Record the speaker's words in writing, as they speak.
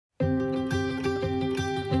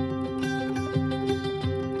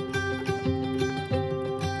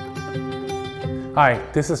Hi,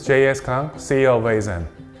 this is Jung Seok Kang, CEO of AIZEN.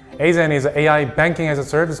 AIZEN is an AI banking as a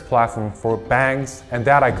service platform for banks and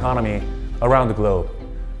data economy around the globe.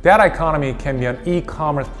 Data economy can be an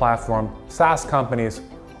e-commerce platform, SaaS companies,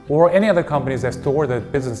 or any other companies that store the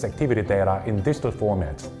business activity data in digital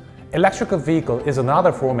formats. Electrical vehicle is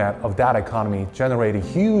another format of data economy generating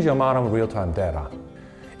huge amount of real-time data.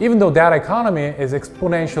 Even though data economy is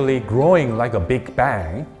exponentially growing like a big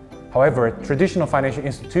bang, however, traditional financial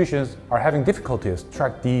institutions are having difficulties to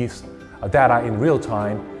track these data in real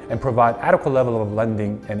time and provide adequate level of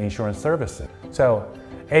lending and insurance services. So,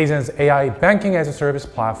 AIZEN's AI banking as a service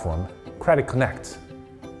platform, CreditConnect,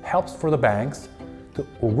 helps for the banks to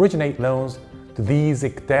originate loans to these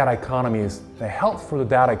data economies that help for the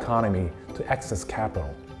data economy to access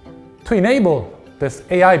capital. To enable this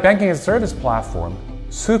AI banking as a service platform,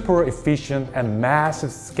 super efficient and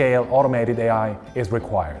massive scale automated AI is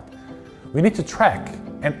required. We need to track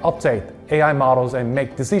and update AI models and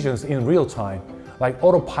make decisions in real time, like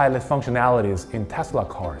autopilot functionalities in Tesla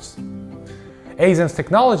cars. AIZEN's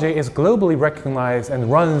technology is globally recognized and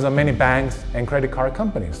runs on many banks and credit card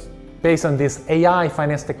companies. Based on this AI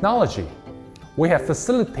finance technology, we have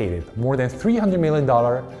facilitated more than $300 million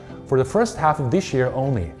for the first half of this year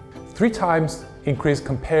only, 3 times increase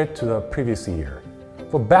compared to the previous year.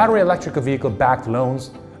 For battery electric vehicle-backed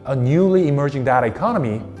loans, a newly emerging data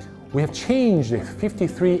economy, we have changed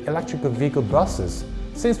 53 electric vehicle buses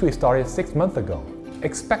since we started 6 months ago.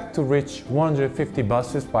 Expect to reach 150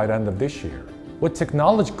 buses by the end of this year. With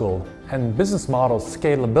technological and business model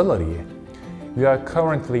scalability, we are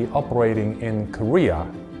currently operating in Korea,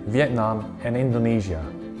 Vietnam, and Indonesia.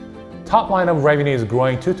 Top line of revenue is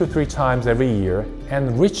growing 2 to 3 times every year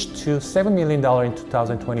and reached to $7 million in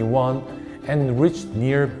 2021 and reached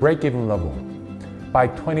near break-even level. By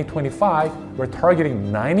 2025, we're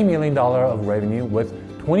targeting $90 million of revenue with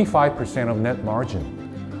 25% of net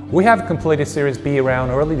margin. We have completed Series B round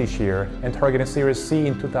early this year and targeted Series C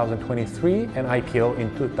in 2023 and IPO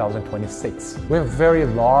in 2026. We have a very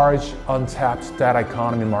large untapped data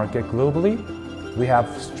economy market globally. We have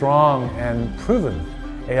strong and proven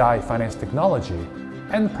AI finance technology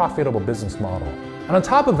and profitable business model. And on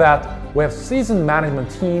top of that, we have seasoned management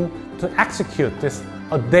team to execute this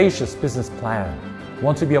audacious business plan.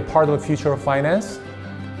 Want to be a part of the future of finance?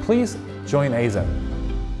 Please join AIZEN.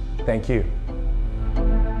 Thank you.